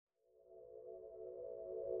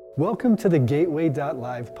Welcome to the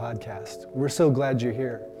Gateway.live podcast. We're so glad you're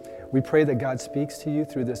here. We pray that God speaks to you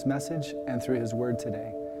through this message and through His Word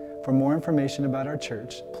today. For more information about our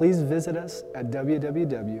church, please visit us at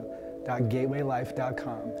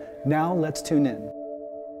www.gatewaylife.com. Now let's tune in.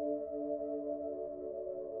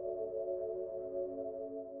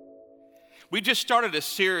 We just started a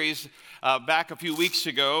series back a few weeks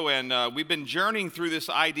ago, and we've been journeying through this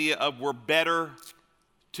idea of we're better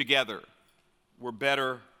together. We're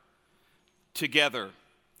better together.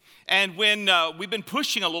 And when we've been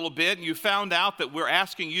pushing a little bit, and you found out that we're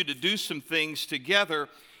asking you to do some things together,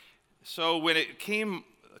 so when it came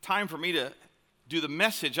time for me to do the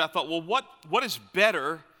message, I thought, well, what is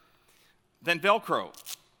better than Velcro?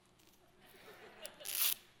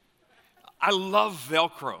 I love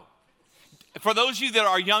Velcro. For those of you that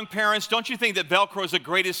are young parents, don't you think that Velcro is the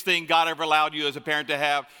greatest thing God ever allowed you as a parent to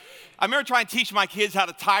have? I remember trying to teach my kids how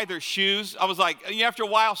to tie their shoes. I was like, after a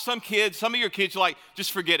while, some of your kids are like,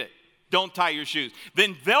 just forget it. Don't tie your shoes.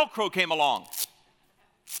 Then Velcro came along.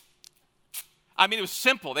 I mean, it was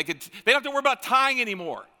simple. They don't have to worry about tying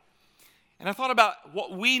anymore. And I thought about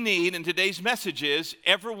what we need, and today's message is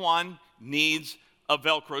everyone needs a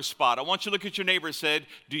Velcro spot. I want you to look at your neighbor and say,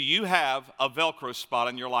 do you have a Velcro spot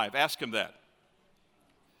in your life? Ask him that.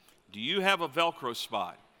 Do you have a Velcro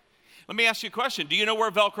spot? Let me ask you a question. Do you know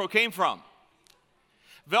where Velcro came from?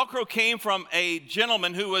 Velcro came from a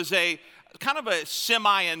gentleman who was a kind of a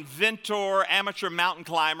semi-inventor, amateur mountain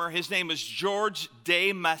climber. His name was George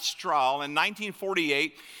de Mestral. In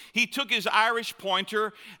 1948, he took his Irish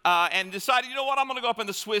pointer and decided, you know what, I'm going to go up in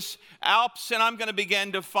the Swiss Alps and I'm going to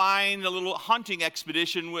begin to find a little hunting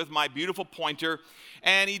expedition with my beautiful pointer.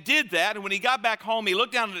 And he did that, and when he got back home, he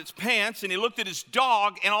looked down at his pants, and he looked at his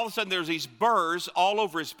dog, and all of a sudden there's these burrs all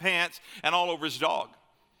over his pants and all over his dog.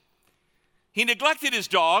 He neglected his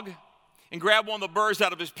dog and grabbed one of the burrs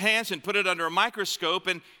out of his pants and put it under a microscope,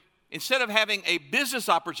 and instead of having a business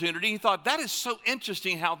opportunity, he thought, that is so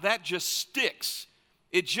interesting how that just sticks.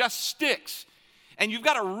 It just sticks. And you've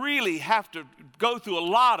got to really have to go through a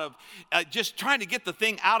lot of just trying to get the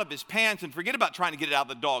thing out of his pants and forget about trying to get it out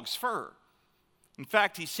of the dog's fur. In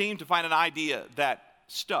fact, he seemed to find an idea that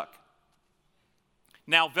stuck.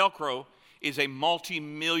 Now, Velcro is a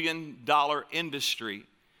multi-million-dollar industry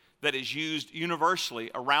that is used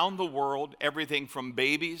universally around the world, everything from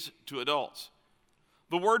babies to adults.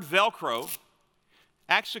 The word Velcro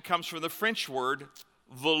actually comes from the French word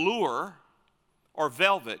velours, or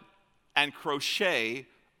velvet, and crochet,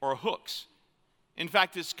 or hooks. In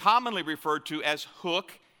fact, it's commonly referred to as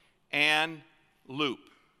hook and loop.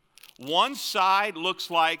 One side looks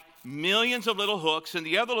like millions of little hooks, and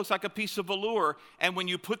the other looks like a piece of velour, and when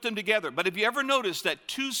you put them together. But have you ever noticed that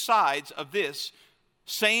two sides of this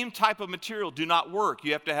same type of material do not work?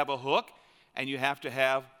 You have to have a hook, and you have to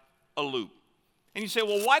have a loop. And you say,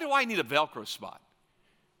 well, why do I need a Velcro spot?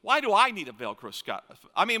 Why do I need a Velcro spot?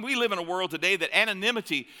 I mean, we live in a world today that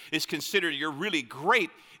anonymity is considered, you're really great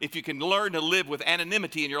if you can learn to live with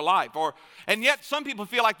anonymity in your life. And yet some people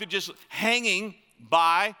feel like they're just hanging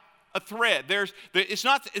by a thread.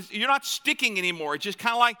 You're not sticking anymore. It's just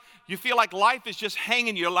kind of like you feel like life is just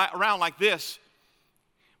hanging you around like this.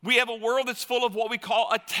 We have a world that's full of what we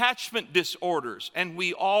call attachment disorders, and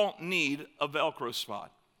we all need a Velcro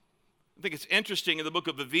spot. I think it's interesting in the book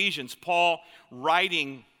of Ephesians, Paul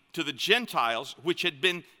writing to the Gentiles, which had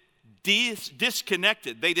been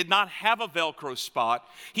disconnected. They did not have a Velcro spot.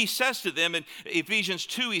 He says to them in Ephesians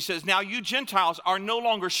 2, he says, now you Gentiles are no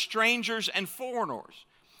longer strangers and foreigners.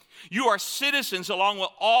 You are citizens along with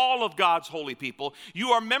all of God's holy people.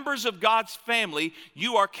 You are members of God's family.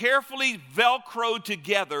 You are carefully Velcroed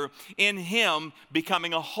together in Him,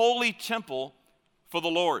 becoming a holy temple for the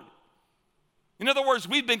Lord. In other words,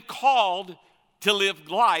 we've been called to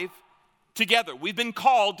live life together. We've been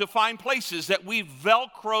called to find places that we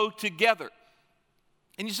Velcro together.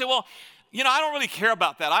 And you say, well, I don't really care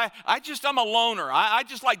about that. I'm a loner. I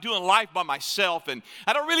just like doing life by myself, and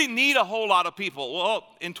I don't really need a whole lot of people. Well,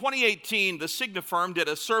 in 2018, the Cigna firm did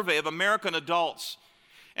a survey of American adults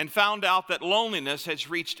and found out that loneliness has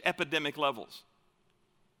reached epidemic levels.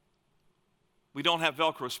 We don't have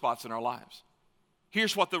Velcro spots in our lives.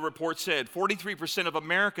 Here's what the report said. 43% of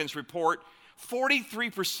Americans report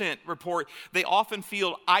they often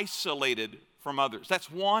feel isolated from others. That's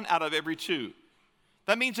 1 out of every 2.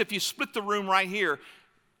 That means if you split the room right here,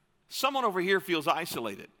 someone over here feels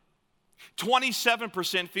isolated.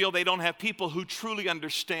 27% feel they don't have people who truly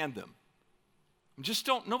understand them.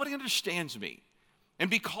 Nobody understands me. And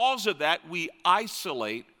because of that, we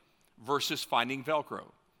isolate versus finding Velcro.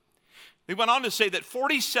 They went on to say that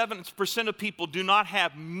 47% of people do not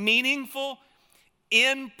have meaningful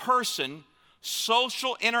in-person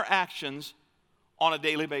social interactions on a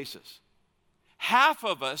daily basis. Half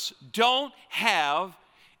of us don't have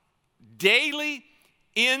daily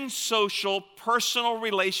in-social personal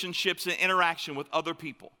relationships and interaction with other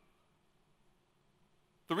people.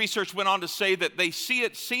 The research went on to say that they see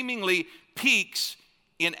it seemingly peaks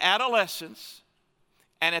in adolescence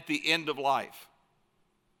and at the end of life.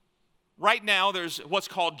 Right now, there's what's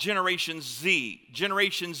called Generation Z.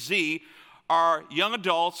 Generation Z are young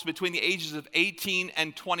adults between the ages of 18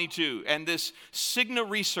 and 22. And this Cigna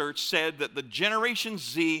research said that the Generation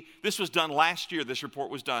Z, this was done last year, this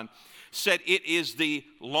report was done, said it is the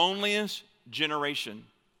loneliest generation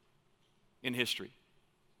in history.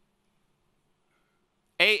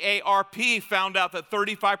 AARP found out that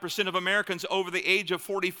 35% of Americans over the age of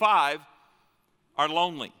 45 are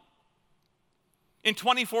lonely. In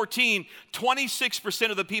 2014,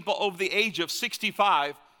 26% of the people over the age of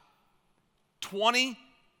 65, 26%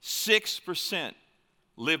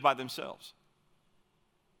 live by themselves.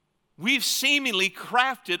 We've seemingly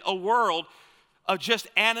crafted a world of just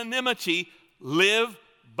anonymity. Live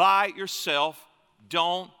by yourself.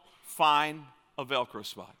 Don't find a Velcro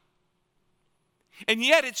spot. And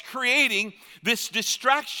yet it's creating this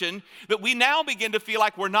distraction that we now begin to feel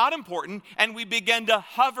like we're not important, and we begin to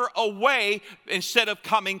hover away instead of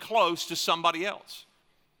coming close to somebody else.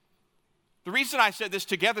 The reason I said this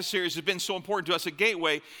Together series has been so important to us at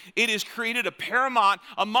Gateway, it has created a paramount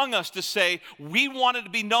among us to say, we want it to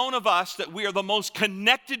be known of us that we are the most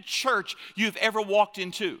connected church you've ever walked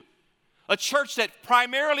into. A church that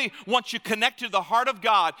primarily wants you connected to the heart of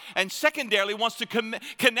God, and secondarily wants to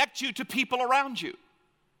connect you to people around you.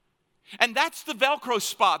 And that's the Velcro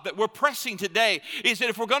spot that we're pressing today, is that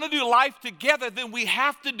if we're going to do life together, then we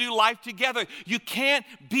have to do life together. You can't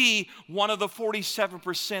be one of the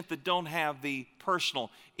 47% that don't have the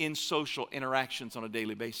personal in social interactions on a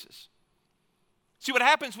daily basis. See what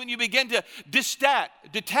happens when you begin to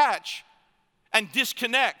detach and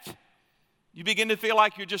disconnect. You begin to feel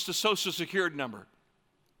like you're just a social security number.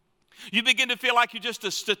 You begin to feel like you're just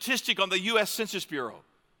a statistic on the U.S. Census Bureau.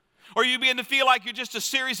 Or you begin to feel like you're just a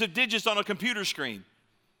series of digits on a computer screen.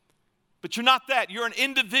 But you're not that. You're an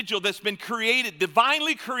individual that's been created,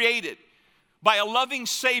 divinely created by a loving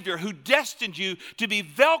Savior who destined you to be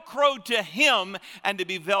Velcroed to Him and to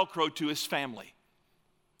be Velcroed to His family.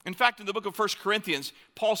 In fact, in the book of 1 Corinthians,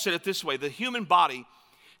 Paul said it this way: the human body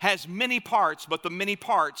has many parts, but the many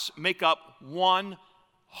parts make up one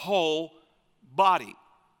whole body.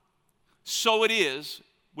 So it is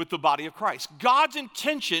with the body of Christ. God's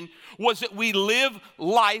intention was that we live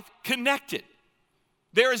life connected.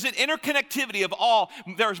 There is an interconnectivity of all.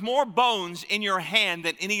 There's more bones in your hand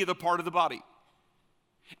than any other part of the body.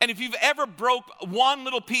 And if you've ever broke one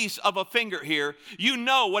little piece of a finger here, you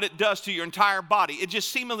know what it does to your entire body. It just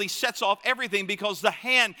seemingly sets off everything because the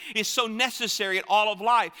hand is so necessary in all of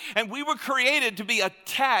life. And we were created to be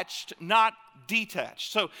attached, not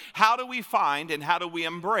detached. So how do we find and how do we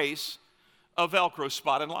embrace a Velcro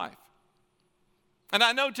spot in life? And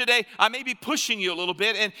I know today I may be pushing you a little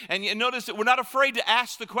bit, and you notice that we're not afraid to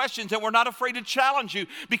ask the questions and we're not afraid to challenge you,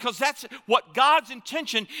 because that's what God's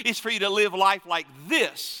intention is, for you to live life like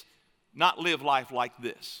this, not live life like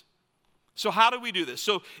this. So how do we do this?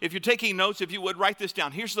 So if you're taking notes, if you would, write this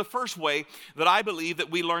down. Here's the first way that I believe that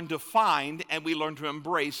we learn to find and we learn to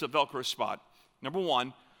embrace a Velcro spot. Number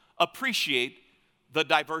one, appreciate the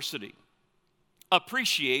diversity.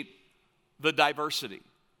 Appreciate the diversity.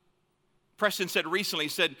 Preston said recently, he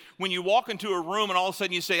said, when you walk into a room and all of a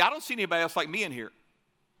sudden you say, I don't see anybody else like me in here,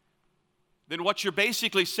 then what you're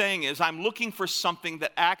basically saying is, I'm looking for something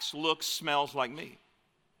that acts, looks, smells like me.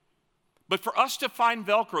 But for us to find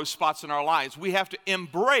Velcro spots in our lives, we have to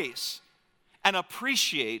embrace and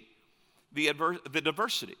appreciate the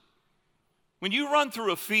diversity. When you run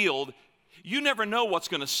through a field, you never know what's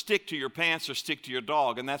going to stick to your pants or stick to your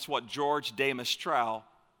dog, and that's what George de Mestral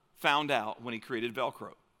found out when he created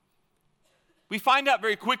Velcro. We find out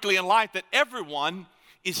very quickly in life that everyone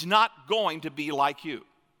is not going to be like you.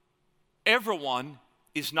 Everyone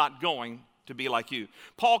is not going to be like you.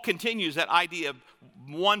 Paul continues that idea of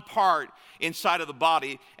one part inside of the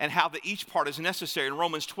body and how that each part is necessary in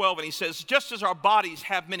Romans 12. And he says, just as our bodies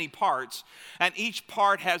have many parts and each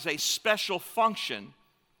part has a special function,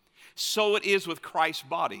 so it is with Christ's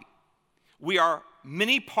body. We are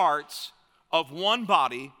many parts of one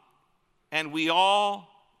body, and we all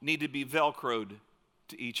need to be Velcroed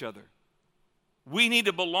to each other. We need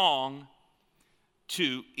to belong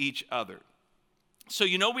to each other. So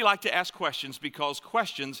you know we like to ask questions because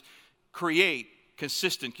questions create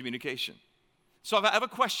consistent communication. So I have a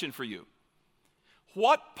question for you.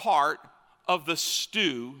 What part of the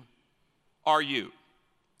stew are you?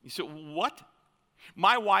 You say, what?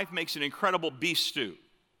 My wife makes an incredible beef stew.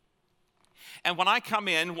 And when I come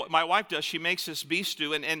in, what my wife does, she makes this beef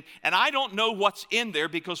stew, and I don't know what's in there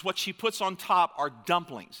because what she puts on top are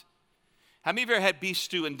dumplings. How many of you ever had beef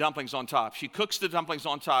stew and dumplings on top? She cooks the dumplings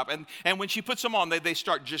on top, and when she puts them on, they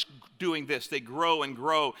start just doing this. They grow and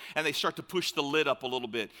grow, and they start to push the lid up a little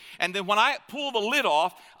bit. And then when I pull the lid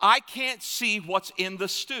off, I can't see what's in the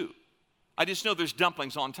stew. I just know there's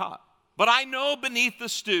dumplings on top. But I know beneath the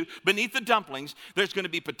stew, beneath the dumplings, there's going to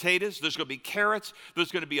be potatoes, there's going to be carrots,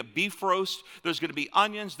 there's going to be a beef roast, there's going to be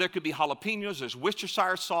onions, there could be jalapenos, there's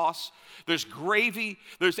Worcestershire sauce, there's gravy,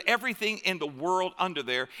 there's everything in the world under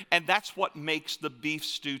there, and that's what makes the beef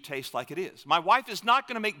stew taste like it is. My wife is not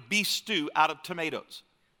going to make beef stew out of tomatoes.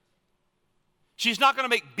 She's not going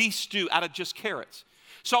to make beef stew out of just carrots.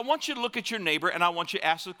 So I want you to look at your neighbor, and I want you to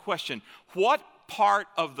ask the question, what part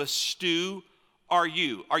of the stew are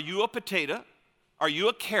you? Are you a potato? Are you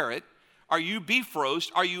a carrot? Are you beef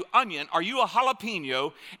roast? Are you onion? Are you a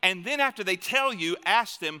jalapeno? And then after they tell you,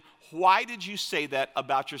 ask them, why did you say that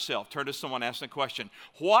about yourself? Turn to someone, ask the question.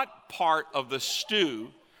 What part of the stew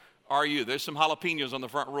are you? There's some jalapenos on the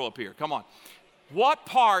front row up here. Come on. What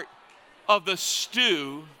part of the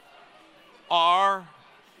stew are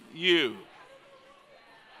you?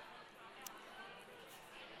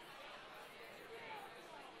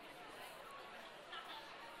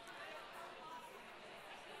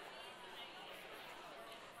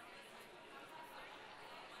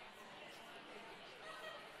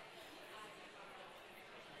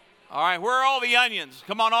 All right, where are all the onions?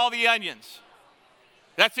 Come on, all the onions.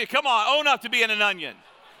 That's it. Come on, own up to being an onion.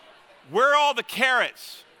 Where are all the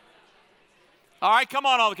carrots? All right, come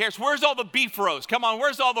on, all the carrots. Where's all the beef roast? Come on,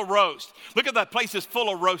 where's all the roast? Look at that place is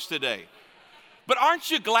full of roast today. But aren't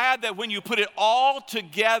you glad that when you put it all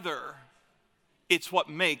together, it's what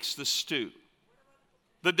makes the stew?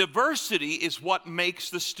 The diversity is what makes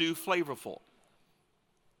the stew flavorful.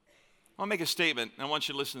 I'll make a statement, and I want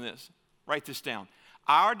you to listen to this. Write this down.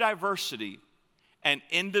 Our diversity and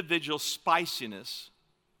individual spiciness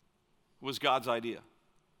was God's idea.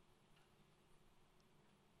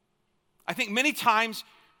 I think many times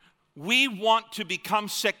we want to become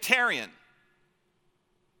sectarian.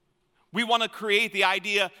 We want to create the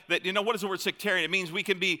idea that, what is the word sectarian? It means we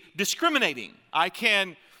can be discriminating. I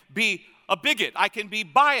can be a bigot. I can be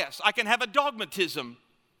biased. I can have a dogmatism.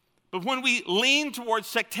 But when we lean towards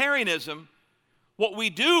sectarianism, what we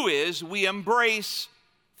do is we embrace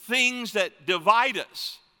things that divide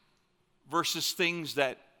us versus things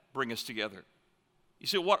that bring us together. You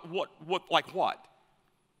say, what, like what?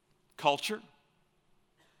 Culture,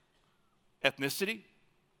 ethnicity,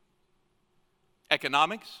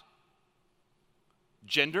 economics,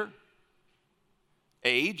 gender,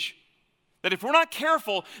 age. That if we're not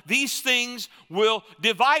careful, these things will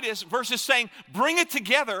divide us versus saying, bring it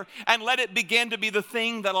together and let it begin to be the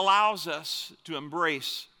thing that allows us to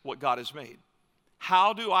embrace what God has made.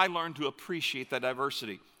 How do I learn to appreciate that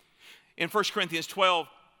diversity? In 1 Corinthians 12,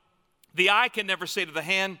 the eye can never say to the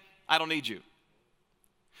hand, I don't need you.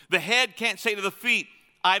 The head can't say to the feet,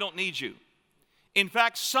 I don't need you. In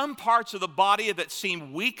fact, some parts of the body that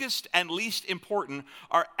seem weakest and least important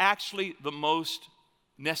are actually the most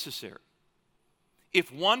necessary.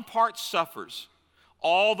 If one part suffers,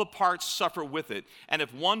 all the parts suffer with it. And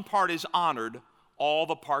if one part is honored, all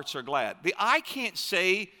the parts are glad. The eye can't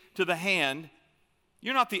say to the hand,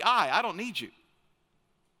 you're not the eye, I don't need you.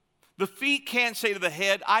 The feet can't say to the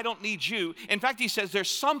head, I don't need you. In fact, he says there's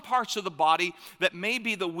some parts of the body that may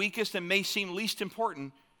be the weakest and may seem least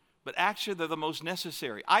important, but actually they're the most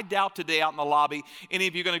necessary. I doubt today out in the lobby, any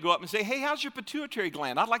of you are going to go up and say, hey, how's your pituitary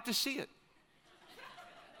gland? I'd like to see it.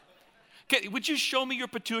 Okay, would you show me your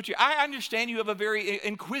pituitary? I understand you have a very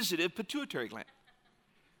inquisitive pituitary gland.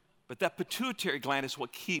 But that pituitary gland is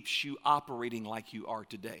what keeps you operating like you are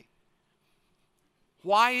today.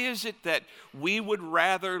 Why is it that we would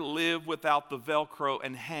rather live without the Velcro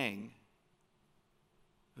and hang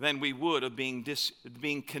than we would of being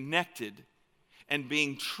connected and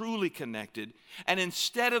being truly connected? And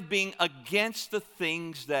instead of being against the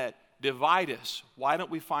things that divide us, why don't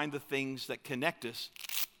we find the things that connect us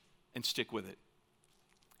and stick with it?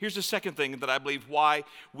 Here's the second thing that I believe why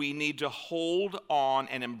we need to hold on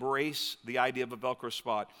and embrace the idea of a Velcro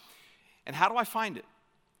spot. And how do I find it?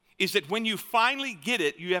 Is that when you finally get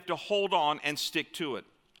it, you have to hold on and stick to it.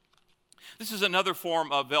 This is another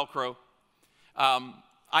form of Velcro.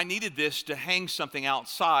 I needed this to hang something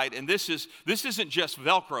outside, and this isn't just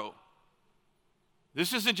Velcro.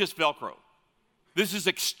 This isn't just Velcro. This is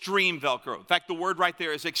extreme Velcro. In fact, the word right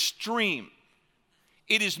there is extreme.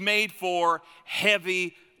 It is made for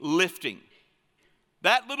heavy lifting.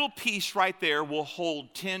 That little piece right there will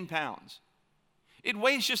hold 10 pounds. It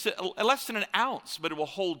weighs just less than an ounce, but it will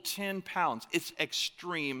hold 10 pounds. It's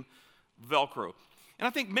extreme Velcro. And I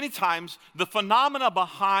think many times the phenomena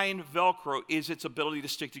behind Velcro is its ability to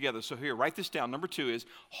stick together. So here, write this down. Number 2 is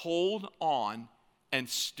hold on and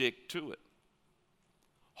stick to it.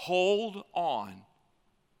 Hold on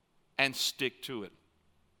and stick to it.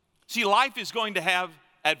 See, life is going to have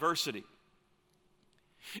adversity.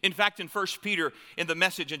 In fact, in 1 Peter, in the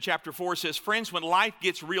Message in chapter 4, says, friends, when life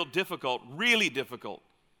gets really difficult,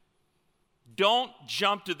 don't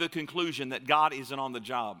jump to the conclusion that God isn't on the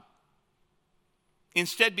job.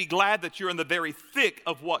 Instead, be glad that you're in the very thick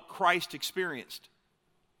of what Christ experienced.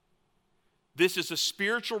 This is a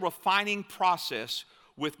spiritual refining process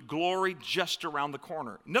with glory just around the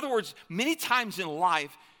corner. In other words, many times in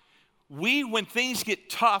life, when things get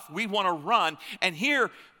tough, we want to run. And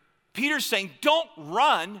here, Peter's saying, don't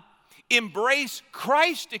run. Embrace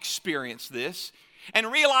Christ experience this and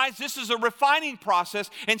realize this is a refining process.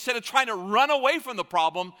 Instead of trying to run away from the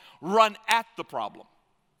problem, run at the problem.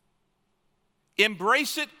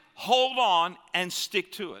 Embrace it, hold on, and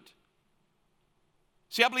stick to it.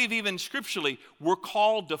 See, I believe even scripturally, we're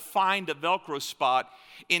called to find a Velcro spot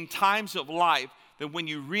in times of life that when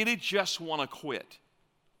you really just want to quit.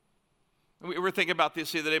 We were thinking about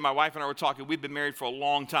this the other day. My wife and I were talking. We've been married for a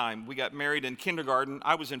long time. We got married in kindergarten.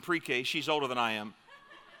 I was in pre-K. She's older than I am.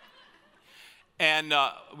 And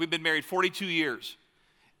we've been married 42 years.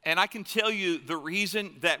 And I can tell you the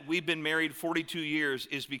reason that we've been married 42 years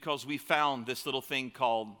is because we found this little thing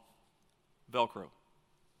called Velcro.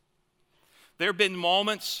 There have been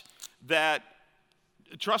moments that,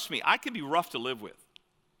 trust me, I can be rough to live with.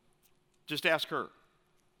 Just ask her.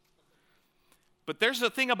 But there's a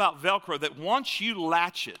thing about Velcro that once you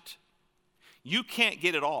latch it, you can't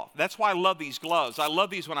get it off. That's why I love these gloves. I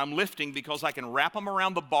love these when I'm lifting because I can wrap them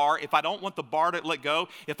around the bar. If I don't want the bar to let go,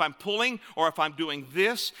 if I'm pulling or if I'm doing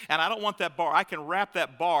this and I don't want that bar, I can wrap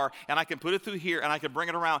that bar and I can put it through here and I can bring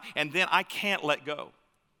it around and then I can't let go.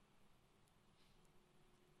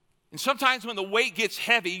 And sometimes when the weight gets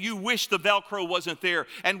heavy, you wish the Velcro wasn't there.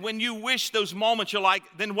 And when you wish those moments, you're like,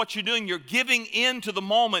 then what you're doing, you're giving in to the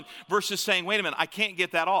moment versus saying, wait a minute, I can't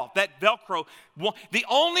get that off. That Velcro, the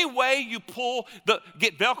only way you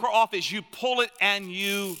get Velcro off is you pull it and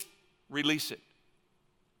you release it.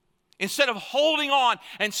 Instead of holding on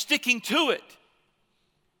and sticking to it.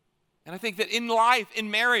 And I think that in life, in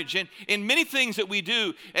marriage, and in many things that we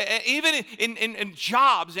do, even in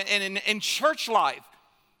jobs and in church life,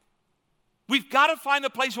 we've got to find a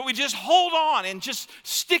place where we just hold on and just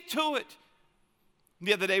stick to it.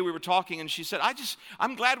 The other day we were talking and she said,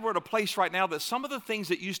 I'm glad we're at a place right now that some of the things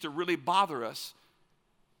that used to really bother us,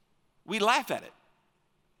 we laugh at it.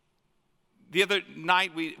 The other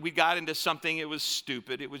night we got into something, it was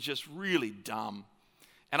stupid. It was just really dumb.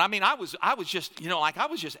 And I mean, I was just, I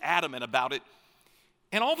was just adamant about it.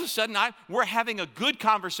 And all of a sudden, we're having a good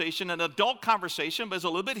conversation, an adult conversation, but it's a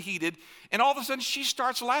little bit heated. And all of a sudden she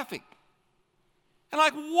starts laughing. And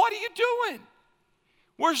I'm like, what are you doing?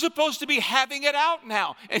 We're supposed to be having it out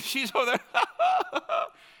now. And she's over there.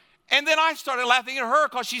 And then I started laughing at her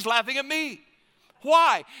because she's laughing at me.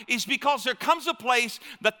 Why? It's because there comes a place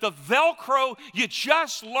that the Velcro, you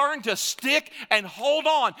just learn to stick and hold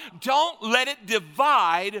on. Don't let it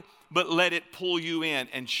divide, but let it pull you in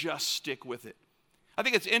and just stick with it. I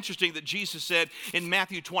think it's interesting that Jesus said in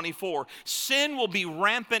Matthew 24, sin will be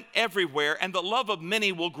rampant everywhere and the love of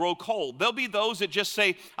many will grow cold. There'll be those that just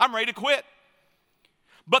say, I'm ready to quit.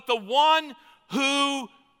 But the one who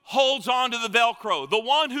holds on to the Velcro, the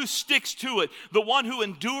one who sticks to it, the one who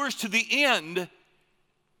endures to the end,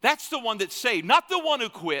 that's the one that's saved. Not the one who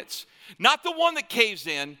quits, not the one that caves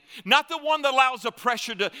in, not the one that allows the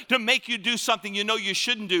pressure to make you do something you know you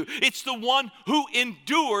shouldn't do. It's the one who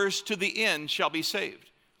endures to the end shall be saved.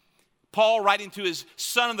 Paul, writing to his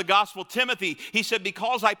son in the gospel, Timothy, he said,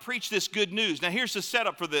 because I preach this good news. Now here's the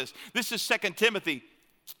setup for this. This is 2 Timothy.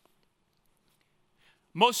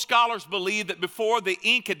 Most scholars believe that before the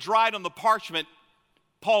ink had dried on the parchment,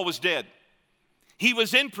 Paul was dead. He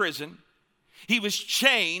was in prison. He was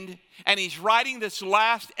chained, and he's writing this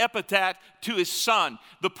last epitaph to his son,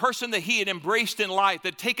 the person that he had embraced in life, that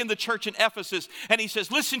had taken the church in Ephesus. And he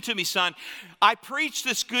says, listen to me, son, I preach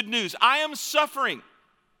this good news. I am suffering.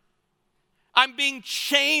 I'm being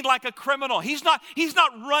chained like a criminal. He's not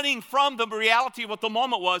running from the reality of what the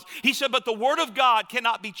moment was. He said, but the word of God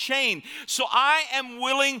cannot be chained. So I am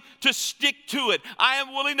willing to stick to it. I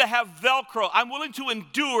am willing to have Velcro. I'm willing to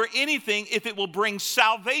endure anything if it will bring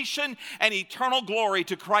salvation and eternal glory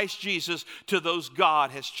to Christ Jesus, to those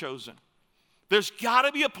God has chosen. There's got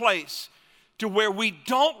to be a place to where we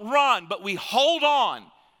don't run, but we hold on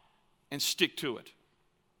and stick to it.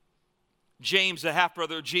 James, the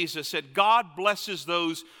half-brother of Jesus, said, God blesses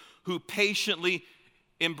those who patiently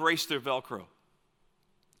embrace their Velcro.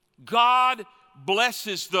 God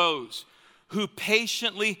blesses those who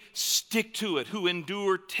patiently stick to it, who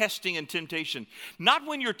endure testing and temptation. Not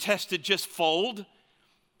when you're tested, just fold.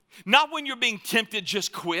 Not when you're being tempted,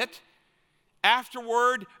 just quit.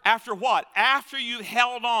 Afterward, after what? After you've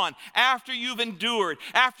held on, after you've endured,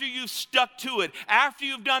 after you've stuck to it, after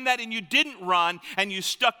you've done that and you didn't run and you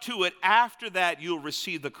stuck to it, after that you'll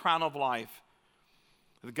receive the crown of life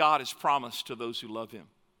that God has promised to those who love Him.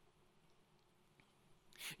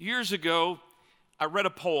 Years ago, I read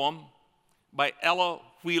a poem by Ella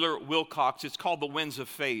Wheeler Wilcox. It's called The Winds of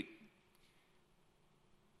Fate.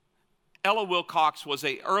 Ella Wilcox was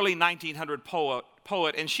an early 1900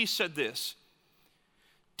 poet, and she said this: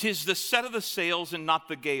 "'Tis the set of the sails and not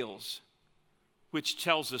the gales which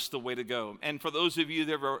tells us the way to go." And for those of you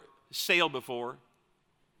that have ever sailed before,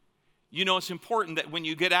 you know it's important that when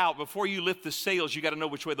you get out, before you lift the sails, you got to know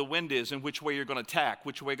which way the wind is and which way you're going to tack.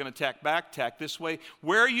 Which way you're going to tack back, tack this way.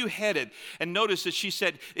 Where are you headed? And notice that she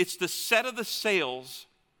said, it's the set of the sails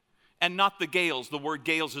and not the gales. The word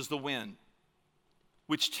gales is the wind,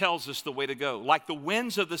 which tells us the way to go. Like the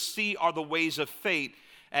winds of the sea are the ways of fate,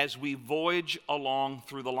 as we voyage along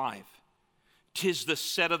through the life. 'Tis the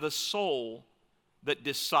set of the soul that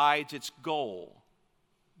decides its goal,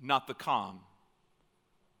 not the calm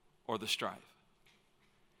or the strife.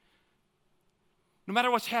 No matter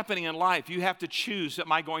what's happening in life, you have to choose,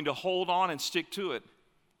 am I going to hold on and stick to it,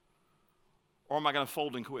 or am I going to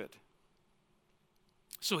fold and quit?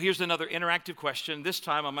 So here's another interactive question. This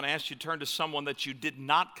time I'm going to ask you to turn to someone that you did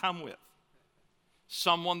not come with.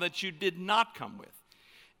 Someone that you did not come with.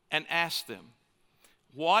 And ask them,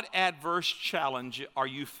 what adverse challenge are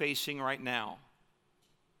you facing right now?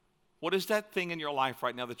 What is that thing in your life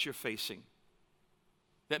right now that you're facing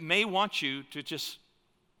that may want you to just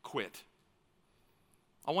quit?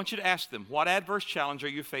 I want you to ask them, what adverse challenge are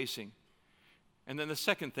you facing? And then the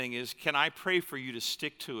second thing is, can I pray for you to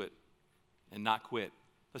stick to it and not quit?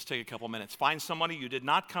 Let's take a couple minutes. Find somebody you did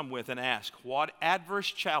not come with and ask, what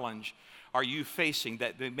adverse challenge are you facing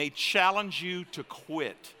that may challenge you to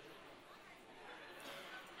quit?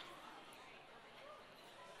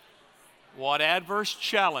 What adverse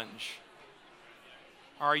challenge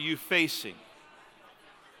are you facing?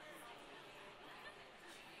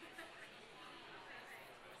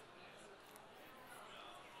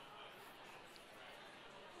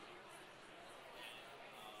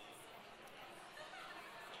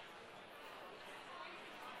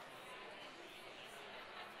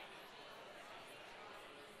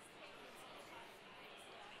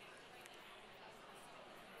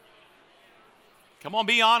 Come on,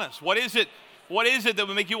 be honest. What is it? What is it that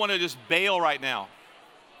would make you want to just bail right now?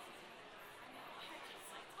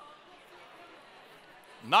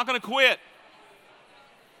 I'm not going to quit.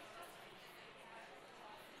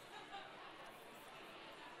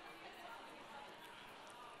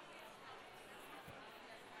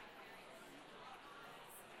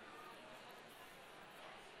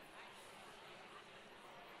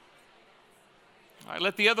 All right,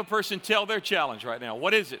 let the other person tell their challenge right now.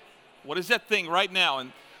 What is it? What is that thing right now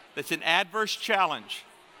and that's an adverse challenge?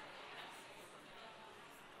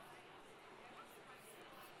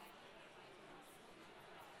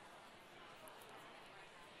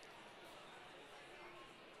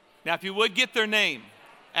 Now, if you would get their name,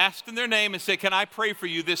 ask them their name and say, can I pray for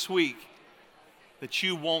you this week that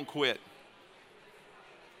you won't quit?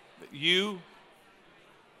 That you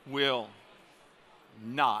will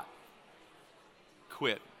not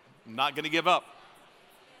quit. I'm not going to give up.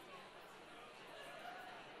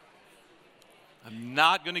 I'm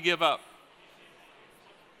not going to give up.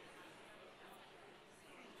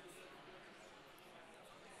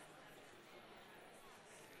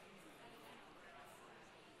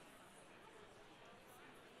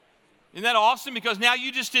 Isn't that awesome? Because now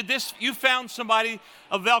you just did this. You found somebody,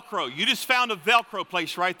 a Velcro. You just found a Velcro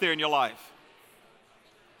place right there in your life.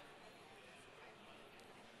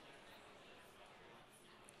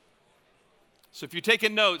 So if you're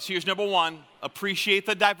taking notes, here's number one, appreciate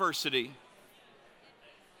the diversity.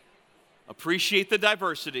 Appreciate the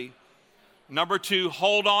diversity. Number two,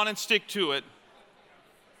 hold on and stick to it.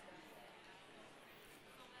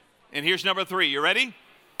 And here's number 3. You ready?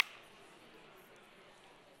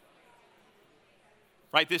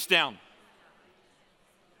 Write this down.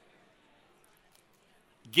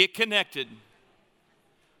 Get connected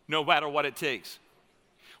no matter what it takes.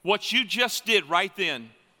 What you just did right then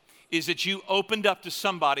is that you opened up to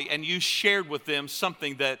somebody and you shared with them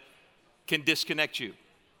something that can disconnect you.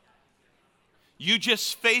 You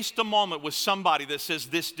just faced a moment with somebody that says,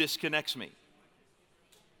 this disconnects me.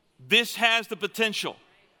 This has the potential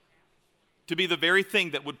to be the very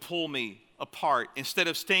thing that would pull me apart. Instead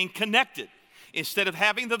of staying connected, instead of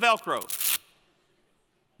having the Velcro,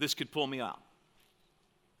 this could pull me out.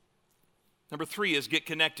 Number 3 is get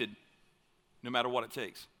connected no matter what it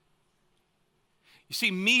takes. You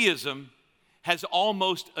see, meism has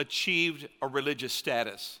almost achieved a religious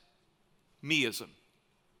status. Meism.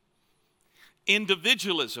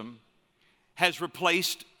 Individualism has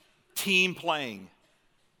replaced team playing.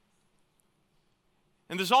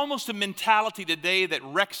 And there's almost a mentality today that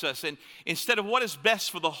wrecks us. And instead of what is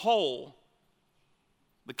best for the whole,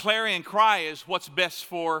 the clarion cry is what's best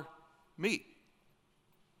for me.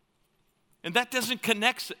 And that doesn't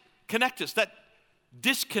connect us. That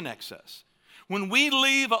disconnects us. When we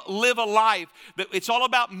live a life that it's all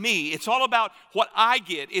about me, it's all about what I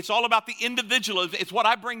get, it's all about the individualism, it's what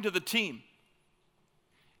I bring to the team.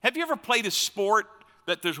 Have you ever played a sport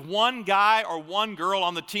that there's one guy or one girl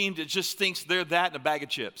on the team that just thinks they're that in a bag of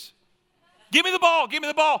chips? Give me the ball, give me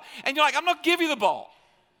the ball. And you're like, I'm not giving you the ball.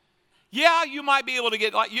 Yeah, you might be able to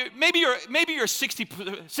get, maybe you're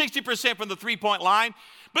 60% from the three-point line,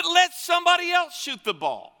 but let somebody else shoot the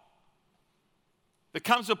ball. There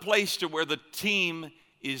comes a place to where the team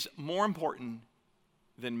is more important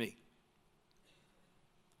than me.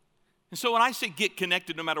 And so when I say get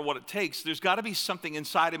connected no matter what it takes, there's got to be something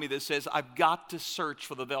inside of me that says I've got to search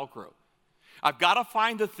for the Velcro. I've got to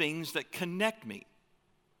find the things that connect me.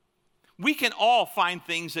 We can all find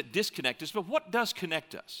things that disconnect us, but what does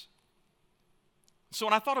connect us? So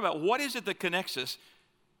when I thought about what is it that connects us,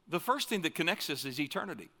 the first thing that connects us is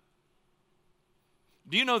eternity.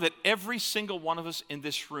 Do you know that every single one of us in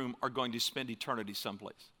this room are going to spend eternity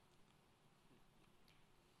someplace?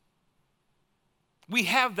 We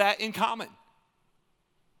have that in common.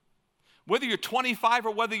 Whether you're 25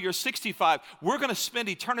 or whether you're 65, we're going to spend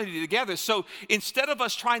eternity together. So instead of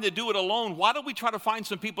us trying to do it alone, why don't we try to find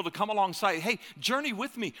some people to come alongside? Hey, journey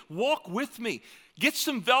with me, walk with me, get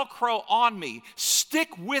some Velcro on me, stick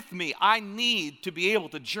with me. I need to be able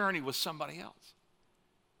to journey with somebody else.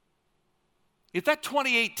 If that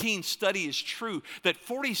 2018 study is true, that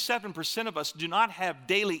 47% of us do not have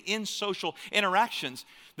daily in-social interactions,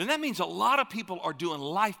 then that means a lot of people are doing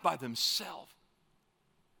life by themselves.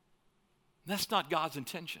 That's not God's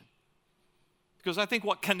intention. Because I think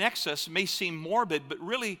what connects us may seem morbid, but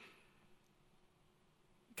really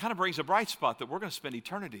kind of brings a bright spot that we're going to spend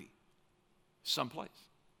eternity someplace.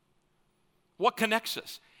 What connects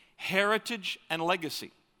us? Heritage and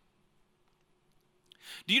legacy.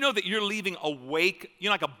 Do you know that you're leaving a wake? You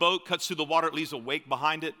know, like a boat cuts through the water, it leaves a wake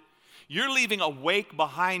behind it. You're leaving a wake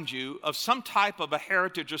behind you of some type of a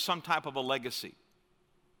heritage or some type of a legacy.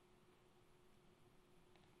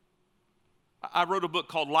 I wrote a book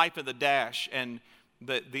called Life in the Dash, and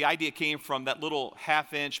the idea came from that little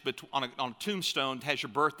half-inch on a tombstone has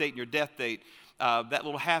your birth date and your death date. That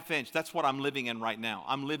little half-inch, that's what I'm living in right now.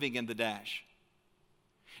 I'm living in the dash.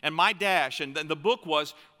 And my dash, and the book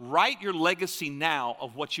was, write your legacy now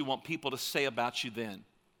of what you want people to say about you then.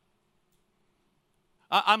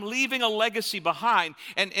 I'm leaving a legacy behind,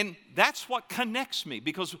 and that's what connects me,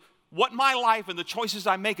 because what my life and the choices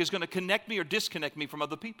I make is going to connect me or disconnect me from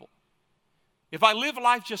other people. If I live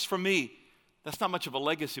life just for me, that's not much of a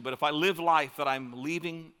legacy, but if I live life that I'm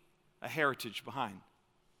leaving a heritage behind.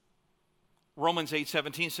 Romans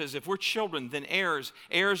 8:17 says, if we're children, then heirs,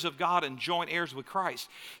 heirs of God and joint heirs with Christ.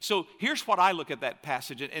 So here's what I look at that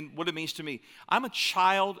passage and what it means to me. I'm a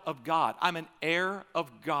child of God. I'm an heir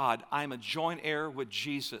of God. I'm a joint heir with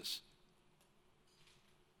Jesus.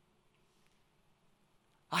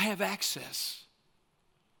 I have access.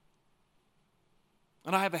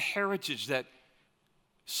 And I have a heritage that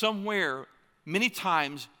somewhere, many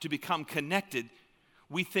times, to become connected,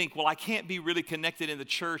 we think, well, I can't be really connected in the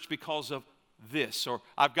church because of this, or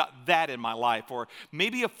I've got that in my life, or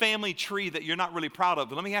maybe a family tree that you're not really proud of.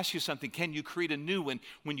 But let me ask you something. Can you create a new one?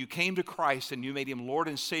 When you came to Christ and you made him Lord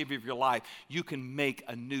and Savior of your life, you can make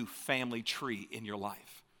a new family tree in your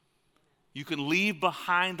life. You can leave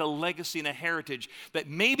behind a legacy and a heritage that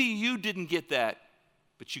maybe you didn't get that,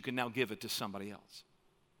 but you can now give it to somebody else.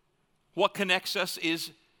 What connects us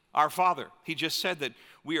is our Father. He just said that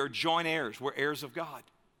we are joint heirs. We're heirs of God.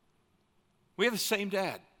 We have the same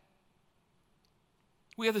dad.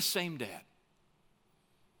 We have the same dad.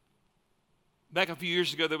 Back a few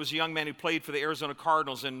years ago, there was a young man who played for the Arizona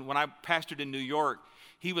Cardinals, and when I pastored in New York,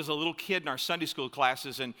 he was a little kid in our Sunday school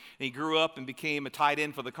classes, and he grew up and became a tight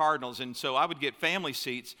end for the Cardinals, and so I would get family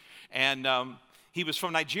seats, and he was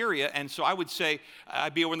from Nigeria, and so I would say,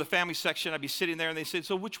 I'd be over in the family section, I'd be sitting there, and they said,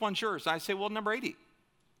 so which one's yours? And I'd say, well, number 80.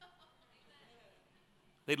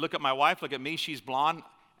 They'd look at my wife, look at me, she's blonde,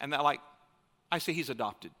 and they're like, I say he's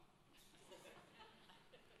adopted.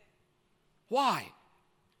 Why?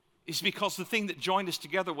 It's because the thing that joined us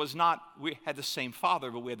together was not we had the same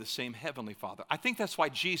Father, but we had the same Heavenly Father. I think that's why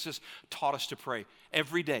Jesus taught us to pray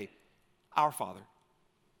every day, our Father.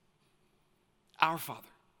 Our Father.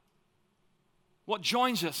 What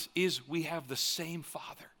joins us is we have the same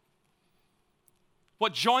Father.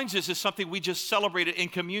 What joins us is something we just celebrated in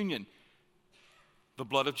communion, the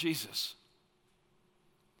blood of Jesus.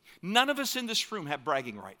 None of us in this room have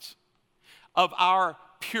bragging rights of our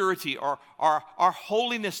purity or our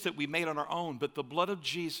holiness that we made on our own, but the blood of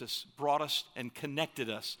Jesus brought us and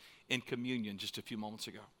connected us in communion just a few moments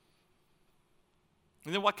ago.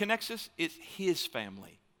 And then what connects us is His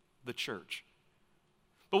family, the church.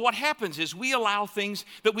 But what happens is we allow things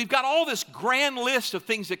that we've got all this grand list of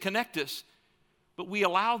things that connect us, but we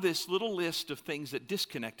allow this little list of things that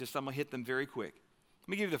disconnect us. I'm going to hit them very quick. Let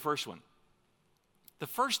me give you the first one. The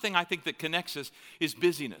first thing I think that connects us is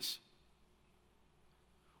busyness.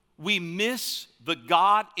 We miss the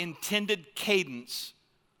God-intended cadence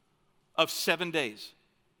of 7 days.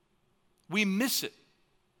 We miss it.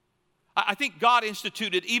 I think God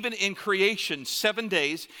instituted, even in creation, 7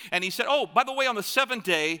 days. And He said, oh, by the way, on the seventh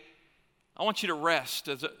day, I want you to rest.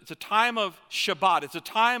 It's a time of Shabbat. It's a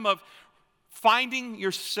time of finding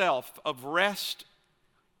yourself, of rest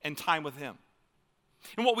and time with Him.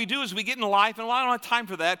 And what we do is we get in life, and I don't have time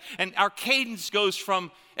for that, and our cadence goes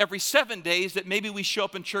from every 7 days that maybe we show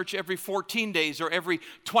up in church every 14 days or every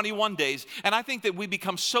 21 days. And I think that we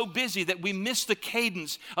become so busy that we miss the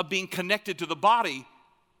cadence of being connected to the body,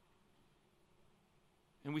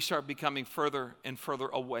 and we start becoming further and further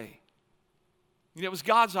away. You know, it was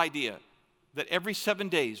God's idea that every 7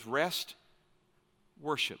 days, rest,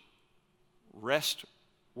 worship, rest,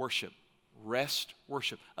 worship, rest,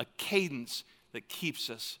 worship, a cadence that keeps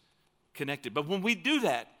us connected. But when we do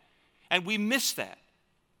that and we miss that,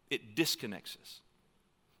 it disconnects us.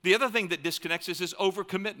 The other thing that disconnects us is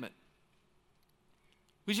overcommitment.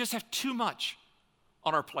 We just have too much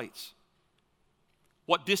on our plates.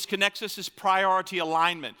 What disconnects us is priority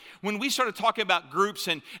alignment. When we started talking about groups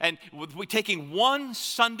and we're taking one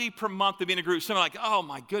Sunday per month to be in a group, something like, oh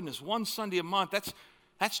my goodness, one Sunday a month,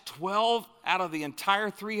 that's 12 out of the entire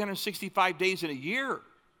 365 days in a year.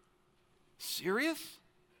 Serious?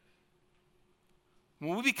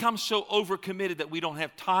 When we become so overcommitted that we don't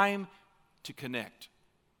have time to connect,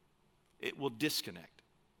 it will disconnect.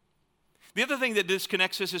 The other thing that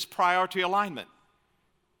disconnects us is priority alignment.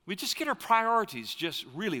 We just get our priorities just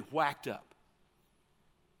really whacked up.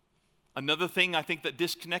 Another thing I think that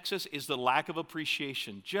disconnects us is the lack of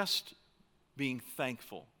appreciation, just being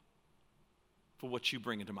thankful for what you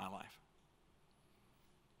bring into my life.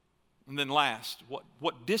 And then last,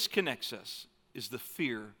 what disconnects us is the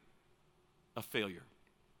fear of failure.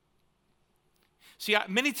 See,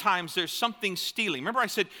 many times there's something stealing. Remember I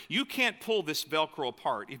said, you can't pull this Velcro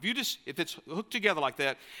apart. If it's hooked together like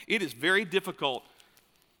that, it is very difficult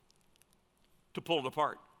to pull it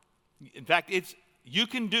apart. In fact, you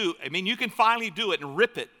can finally do it and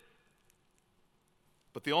rip it.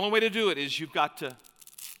 But the only way to do it is you've got to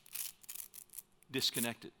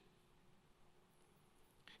disconnect it.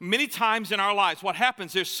 Many times in our lives, what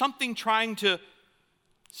happens, there's something trying to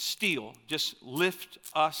steal, just lift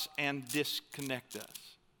us and disconnect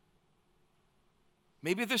us.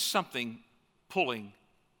 Maybe there's something pulling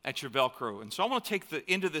at your Velcro. And so I want to take the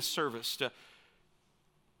end of this service to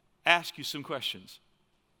ask you some questions.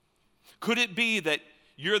 Could it be that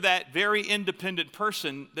you're that very independent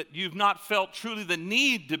person that you've not felt truly the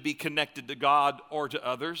need to be connected to God or to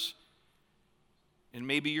others? And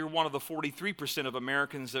maybe you're one of the 43% of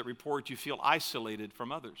Americans that report you feel isolated from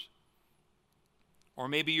others. Or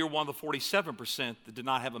maybe you're one of the 47% that did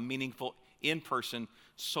not have a meaningful in-person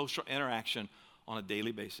social interaction on a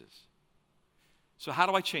daily basis. So how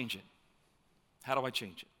do I change it? How do I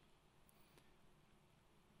change it?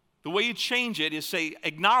 The way you change it is say,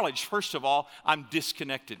 acknowledge, first of all, I'm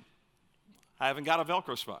disconnected. I haven't got a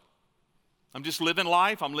Velcro spot. I'm just living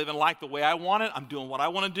life. I'm living life the way I want it. I'm doing what I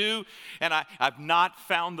want to do. And I've not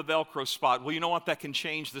found the Velcro spot. Well, you know what? That can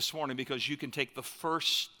change this morning because you can take the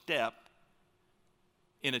first step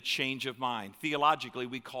in a change of mind. Theologically,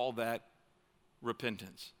 we call that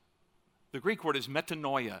repentance. The Greek word is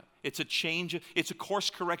metanoia. It's a change, it's a course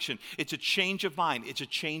correction. It's a change of mind. It's a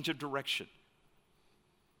change of direction.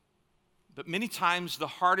 But many times the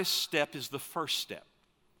hardest step is the first step.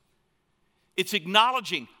 It's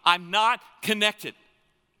acknowledging I'm not connected.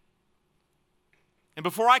 And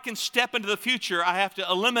before I can step into the future, I have to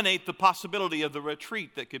eliminate the possibility of the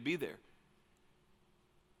retreat that could be there.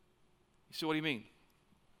 You see what do you mean?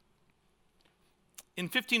 In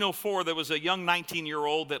 1504, there was a young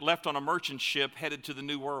 19-year-old that left on a merchant ship headed to the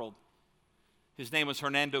New World. His name was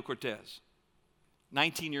Hernando Cortez,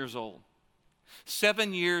 19 years old.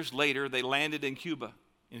 7 years later, they landed in Cuba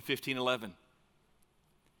in 1511.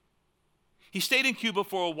 He stayed in Cuba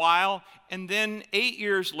for a while, and then 8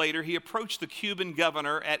 years later, he approached the Cuban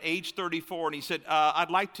governor at age 34, and he said, I'd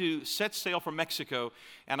like to set sail for Mexico,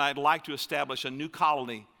 and I'd like to establish a new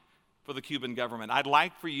colony for the Cuban government. I'd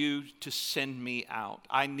like for you to send me out.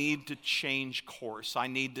 I need to change course. I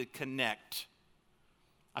need to connect.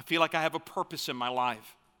 I feel like I have a purpose in my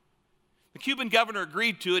life. The Cuban governor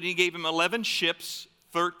agreed to it, and he gave him 11 ships,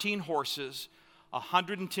 13 horses,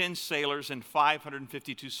 110 sailors, and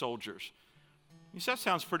 552 soldiers. He said, that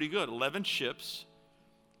sounds pretty good. 11 ships,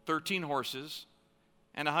 13 horses,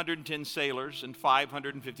 and 110 sailors, and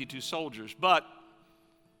 552 soldiers. But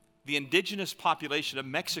the indigenous population of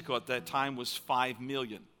Mexico at that time was 5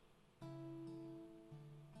 million.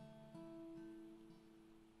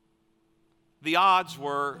 The odds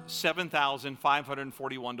were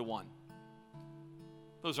 7,541 to 1.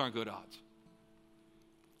 Those aren't good odds.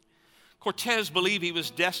 Cortez believed he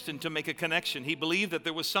was destined to make a connection. He believed that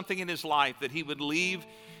there was something in his life that he would leave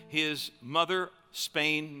his mother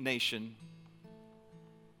Spain nation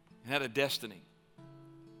and had a destiny.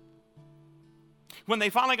 When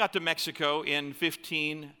they finally got to Mexico in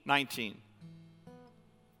 1519,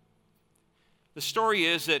 the story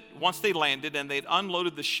is that once they landed and they'd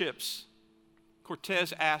unloaded the ships,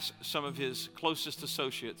 Cortez asked some of his closest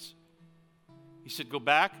associates, he said, go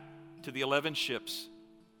back to the 11 ships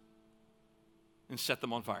and set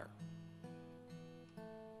them on fire.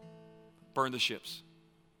 Burn the ships.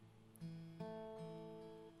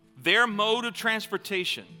 Their mode of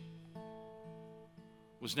transportation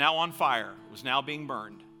was now on fire, was now being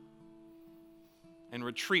burned. And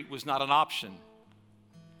retreat was not an option.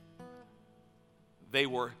 They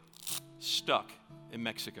were stuck in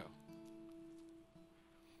Mexico.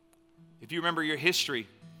 If you remember your history,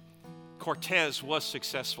 Cortez was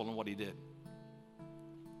successful in what he did.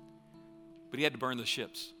 But he had to burn the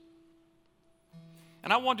ships.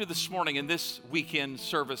 And I wonder this morning in this weekend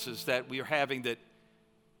services that we are having that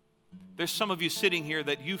there's some of you sitting here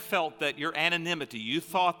that you felt that your anonymity, you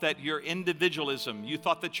thought that your individualism, you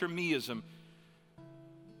thought that your meism,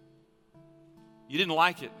 you didn't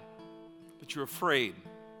like it, but you're afraid.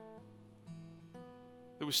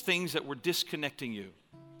 There was things that were disconnecting you.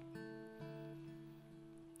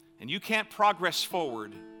 And you can't progress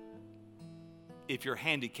forward if you're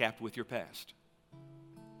handicapped with your past.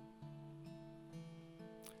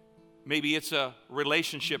 Maybe it's a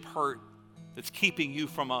relationship hurt that's keeping you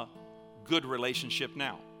from a good relationship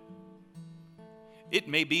now. It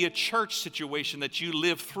may be a church situation that you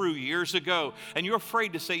lived through years ago, and you're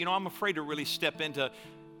afraid to say, I'm afraid to really step into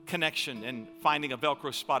connection and finding a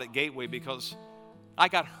Velcro spot at Gateway because I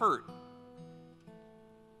got hurt.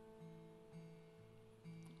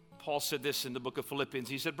 Paul said this in the book of Philippians.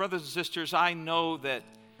 He said, brothers and sisters, I know that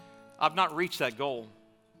I've not reached that goal,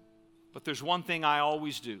 but there's one thing I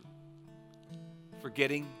always do,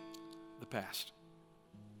 forgetting the past.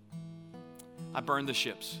 I burn the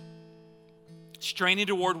ships. Straining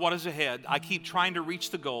toward what is ahead, I keep trying to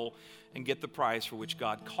reach the goal and get the prize for which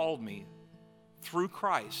God called me through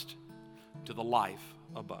Christ to the life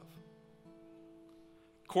above.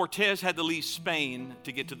 Cortez had to leave Spain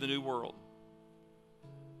to get to the New World.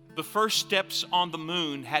 The first steps on the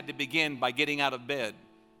moon had to begin by getting out of bed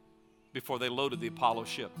before they loaded the Apollo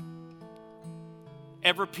ship.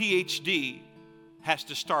 Every PhD has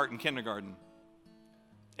to start in kindergarten.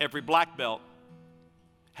 Every black belt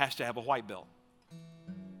has to have a white belt.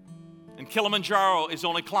 And Kilimanjaro is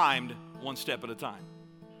only climbed one step at a time.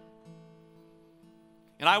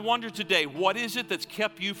 And I wonder today, what is it that's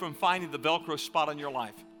kept you from finding the Velcro spot in your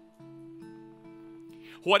life?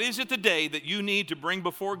 What is it today that you need to bring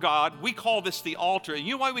before God? We call this the altar. And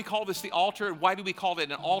you know why we call this the altar? And why do we call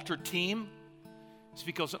it an altar team? It's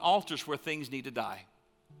because an altar is where things need to die.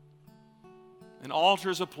 An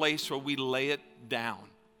altar is a place where we lay it down.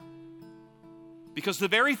 Because the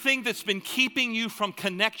very thing that's been keeping you from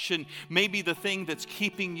connection may be the thing that's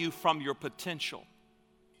keeping you from your potential.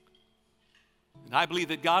 And I believe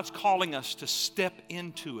that God's calling us to step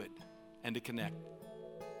into it and to connect.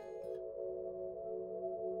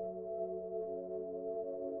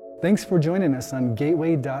 Thanks for joining us on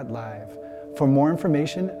Gateway.live. For more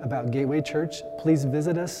information about Gateway Church, please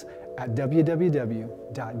visit us at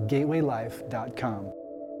www.gatewaylife.com.